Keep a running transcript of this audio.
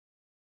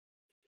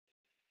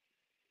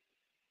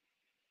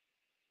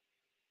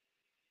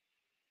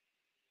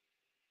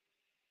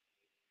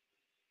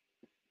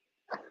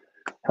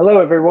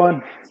Hello,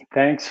 everyone.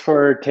 Thanks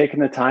for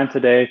taking the time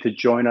today to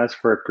join us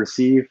for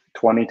Perceive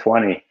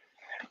 2020.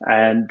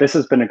 And this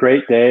has been a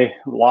great day,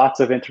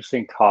 lots of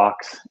interesting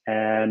talks.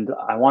 And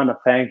I want to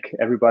thank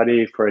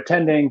everybody for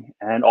attending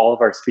and all of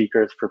our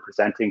speakers for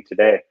presenting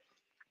today.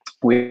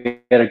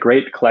 We had a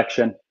great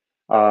collection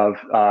of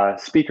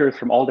speakers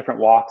from all different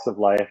walks of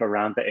life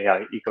around the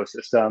AI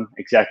ecosystem,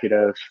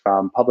 executives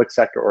from public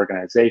sector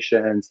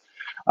organizations,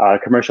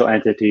 commercial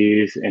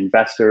entities,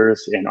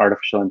 investors in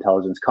artificial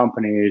intelligence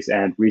companies,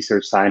 and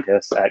research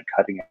scientists at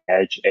cutting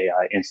edge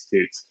AI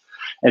institutes.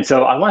 And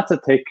so I want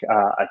to take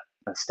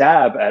a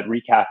stab at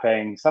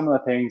recapping some of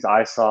the things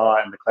I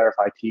saw and the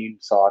Clarifai team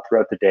saw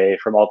throughout the day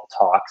from all the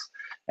talks.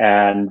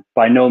 And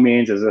by no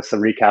means is this a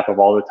recap of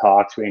all the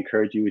talks. We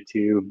encourage you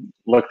to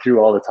look through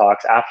all the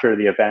talks after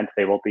the event.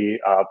 They will be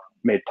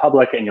made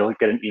public, and you'll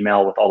get an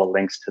email with all the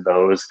links to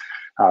those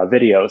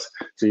videos.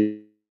 So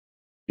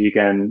you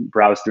can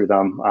browse through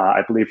them,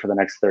 I believe, for the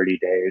next 30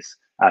 days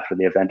after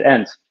the event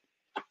ends.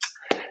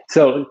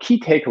 So key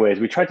takeaways,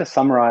 we tried to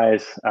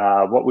summarize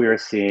what we were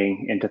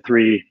seeing into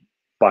three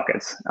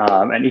buckets,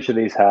 and each of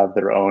these have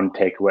their own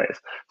takeaways.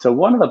 So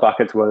one of the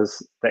buckets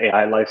was the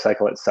AI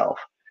lifecycle itself.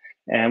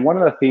 And one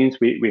of the themes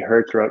we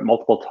heard throughout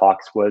multiple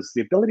talks was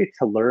the ability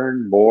to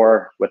learn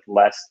more with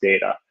less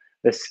data.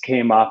 This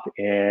came up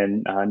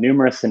in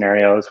numerous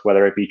scenarios,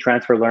 whether it be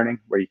transfer learning,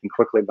 where you can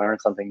quickly learn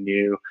something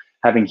new,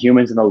 having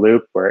humans in the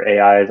loop, where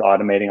AI is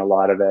automating a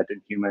lot of it,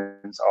 and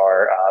humans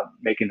are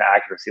making the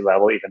accuracy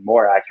level even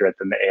more accurate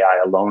than the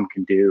AI alone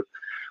can do.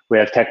 We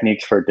have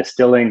techniques for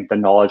distilling the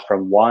knowledge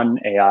from one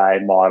AI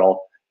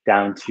model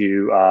down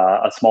to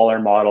a smaller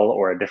model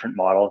or a different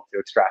model to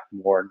extract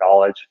more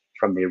knowledge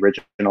from the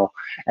original,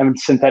 and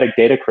synthetic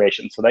data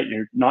creation, so that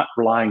you're not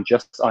relying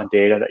just on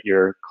data that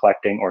you're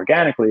collecting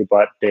organically,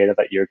 but data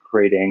that you're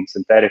creating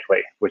synthetically,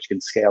 which can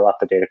scale up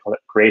the data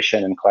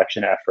creation and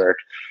collection effort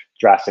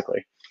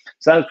drastically.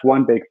 So that's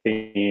one big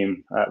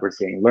theme we're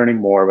seeing, learning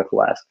more with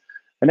less.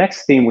 The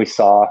next theme we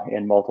saw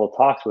in multiple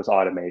talks was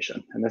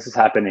automation, and this is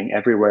happening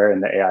everywhere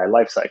in the AI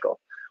lifecycle.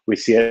 We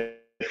see it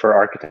for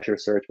architecture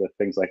search with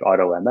things like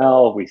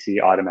AutoML. We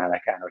see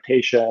automatic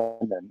annotation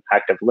and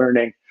active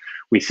learning.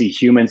 We see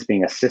humans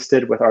being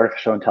assisted with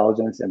artificial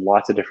intelligence in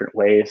lots of different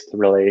ways to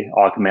really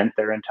augment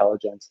their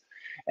intelligence.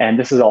 And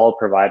this is all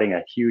providing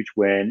a huge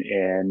win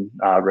in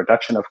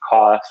reduction of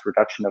cost,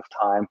 reduction of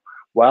time,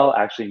 while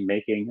actually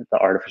making the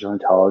artificial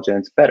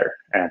intelligence better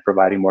and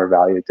providing more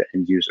value to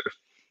end users.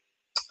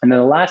 And then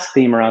the last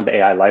theme around the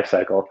AI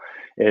lifecycle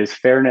is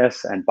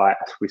fairness and bias.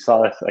 We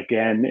saw this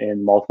again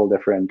in multiple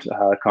different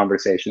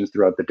conversations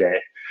throughout the day.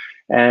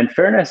 And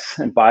fairness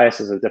and bias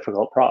is a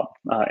difficult problem.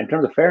 In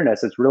terms of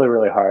fairness, it's really,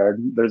 really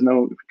hard. There's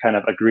no kind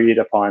of agreed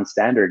upon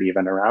standard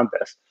even around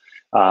this.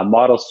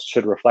 Models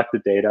should reflect the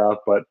data,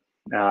 but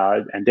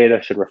and data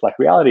should reflect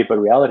reality, but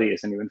reality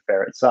isn't even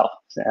fair itself.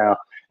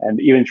 And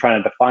even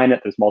trying to define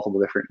it, there's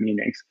multiple different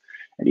meanings.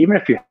 And even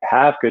if you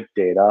have good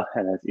data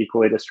and it's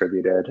equally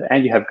distributed,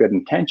 and you have good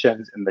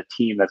intentions in the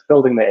team that's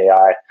building the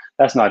AI,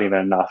 that's not even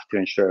enough to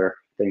ensure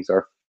things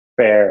are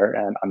fair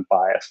and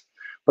unbiased.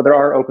 But there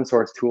are open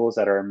source tools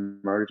that are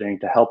emerging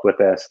to help with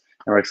this,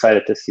 and we're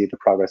excited to see the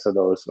progress of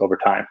those over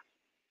time.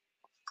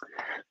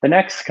 The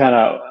next kind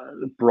of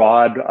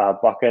broad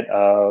bucket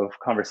of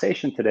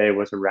conversation today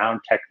was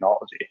around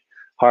technology,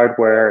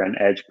 hardware and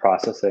edge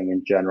processing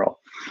in general.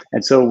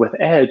 And so with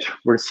edge,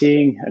 we're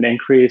seeing an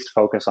increased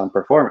focus on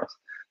performance.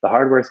 The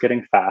hardware is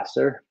getting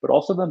faster, but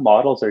also the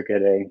models are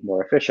getting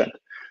more efficient.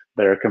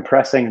 They're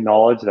compressing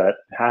knowledge that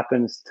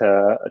happens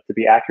to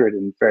be accurate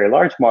in very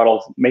large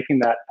models, making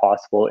that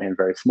possible in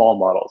very small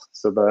models.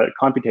 So the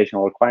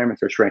computational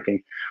requirements are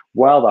shrinking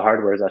while the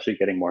hardware is actually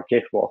getting more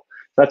capable.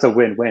 That's a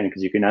win-win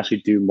because you can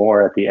actually do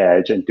more at the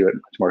edge and do it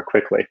much more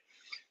quickly.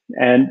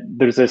 And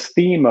there's this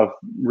theme of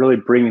really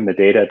bringing the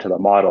data to the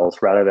models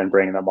rather than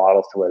bringing the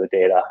models to where the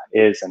data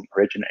is and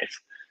originates.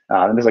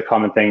 And there's a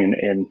common thing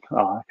in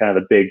kind of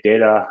the big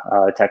data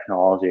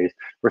technologies.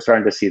 We're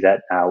starting to see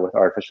that now with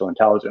artificial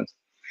intelligence.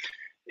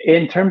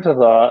 In terms of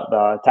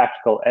the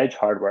tactical edge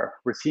hardware,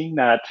 we're seeing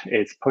that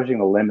it's pushing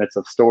the limits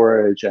of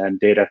storage and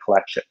data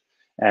collection.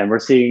 And we're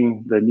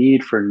seeing the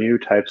need for new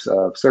types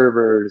of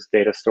servers,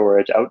 data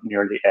storage out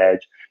near the edge,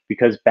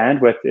 because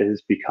bandwidth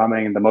is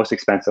becoming the most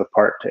expensive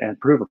part to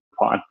improve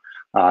upon.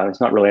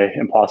 It's not really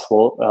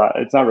impossible.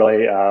 It's not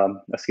really a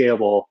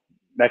scalable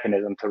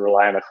mechanism to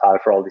rely on the cloud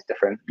for all these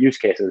different use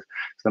cases.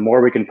 So the more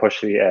we can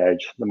push to the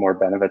edge, the more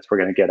benefits we're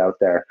going to get out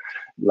there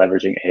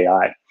leveraging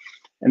AI.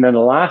 And then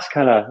the last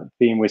kind of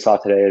theme we saw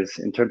today is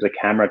in terms of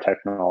camera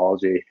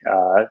technology.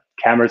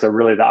 Cameras are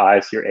really the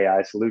eyes to your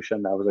AI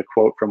solution. That was a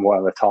quote from one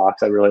of the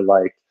talks I really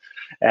liked.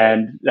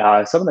 And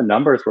some of the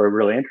numbers were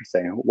really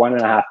interesting.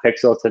 1.5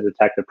 pixels to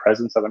detect the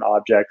presence of an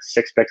object,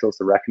 6 pixels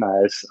to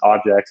recognize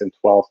objects, and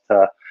 12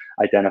 to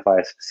identify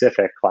a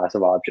specific class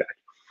of object.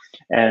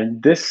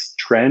 And this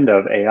trend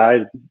of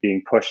AI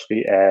being pushed to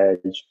the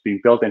edge,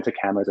 being built into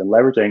cameras and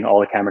leveraging all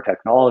the camera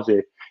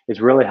technology is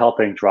really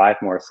helping drive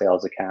more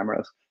sales of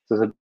cameras. So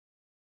there's a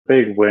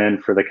big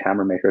win for the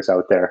camera makers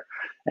out there.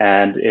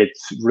 And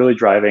it's really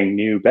driving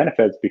new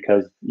benefits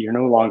because you're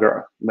no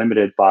longer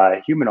limited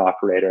by human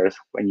operators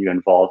when you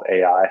involve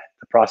AI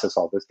to process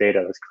all this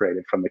data that's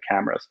created from the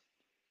cameras.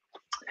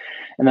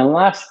 And then the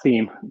last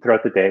theme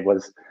throughout the day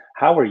was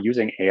how we're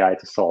using AI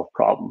to solve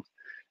problems.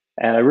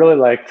 And I really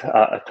liked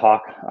a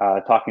talk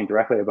talking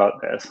directly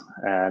about this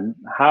and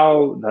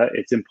how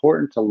it's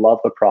important to love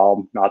the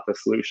problem, not the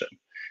solution.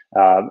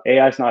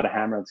 AI is not a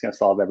hammer that's going to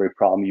solve every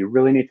problem. You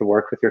really need to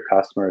work with your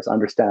customers,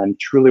 understand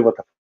truly what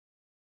the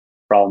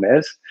problem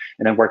is,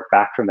 and then work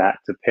back from that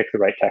to pick the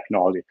right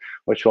technology,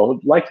 which will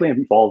likely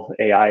involve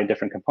AI and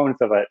different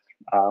components of it.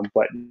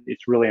 But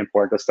it's really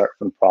important to start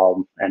from the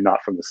problem and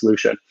not from the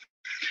solution.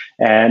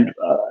 And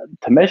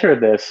to measure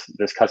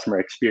this customer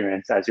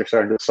experience as you're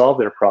starting to solve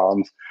their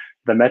problems,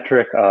 the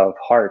metric of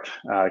heart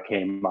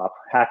came up: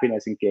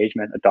 happiness,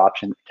 engagement,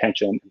 adoption,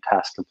 retention, and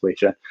task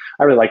completion.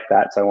 I really like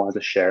that, so I wanted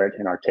to share it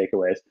in our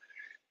takeaways.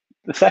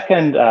 The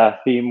second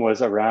theme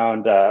was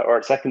around, or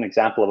a second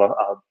example of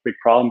a big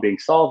problem being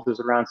solved is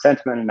around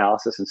sentiment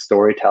analysis and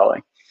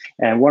storytelling.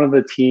 And one of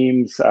the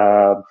teams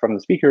from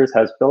the speakers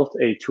has built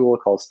a tool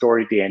called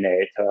Story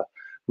DNA to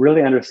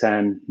really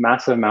understand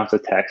massive amounts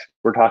of text.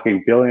 We're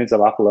talking billions of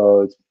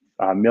uploads,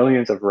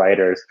 millions of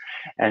writers.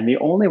 And the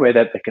only way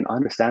that they can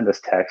understand this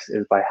text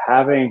is by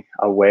having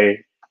a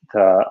way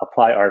to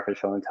apply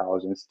artificial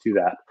intelligence to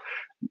that.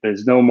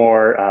 There's no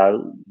more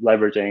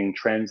leveraging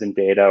trends and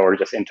data or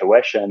just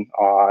intuition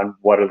on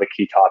what are the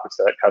key topics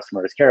that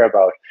customers care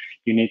about.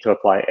 You need to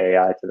apply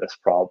AI to this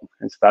problem.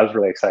 And so that was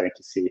really exciting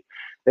to see.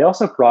 They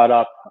also brought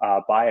up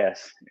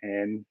bias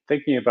in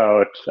thinking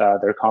about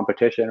their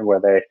competition,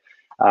 where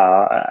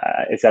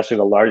it's actually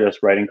the largest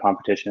writing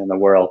competition in the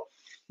world.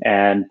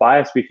 And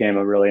bias became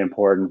a really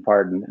important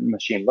part, and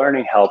machine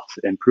learning helped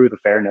improve the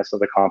fairness of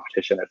the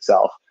competition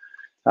itself.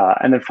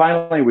 And then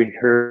finally, we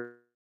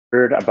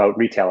heard about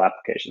retail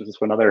applications. This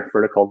is another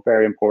vertical,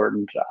 very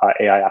important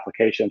AI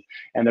application.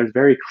 And there's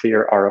very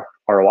clear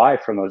ROI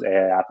from those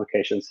AI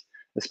applications,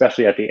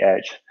 especially at the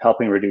edge,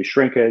 helping reduce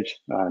shrinkage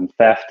and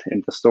theft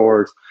into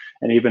stores,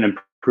 and even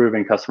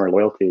improving customer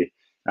loyalty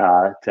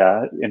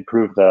to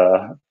improve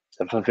the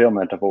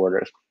fulfillment of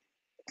orders.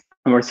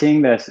 And we're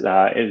seeing this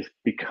is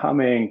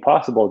becoming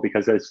possible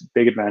because there's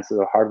big advances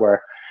of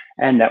hardware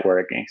and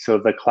networking. So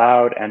the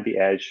cloud and the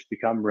edge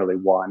become really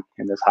one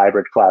in this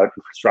hybrid cloud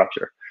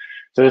infrastructure.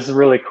 So this is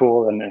really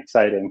cool and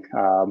exciting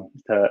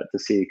to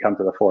see come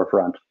to the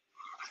forefront.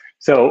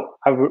 So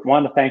I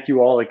want to thank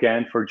you all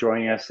again for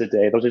joining us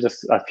today. Those are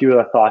just a few of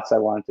the thoughts I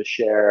wanted to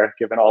share,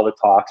 given all the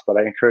talks, but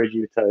I encourage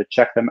you to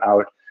check them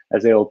out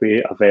as they will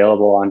be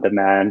available on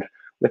demand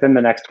within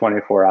the next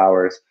 24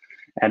 hours.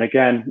 And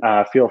again,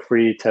 feel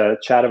free to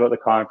chat about the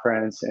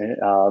conference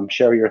and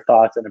share your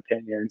thoughts and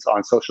opinions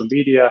on social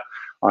media,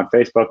 on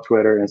Facebook,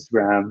 Twitter,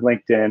 Instagram,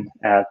 LinkedIn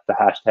at the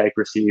hashtag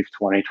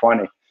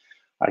Receive2020.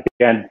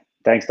 Again,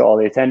 thanks to all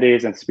the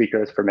attendees and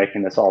speakers for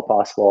making this all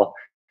possible,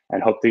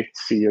 and hope to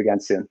see you again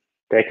soon.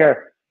 Take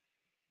care.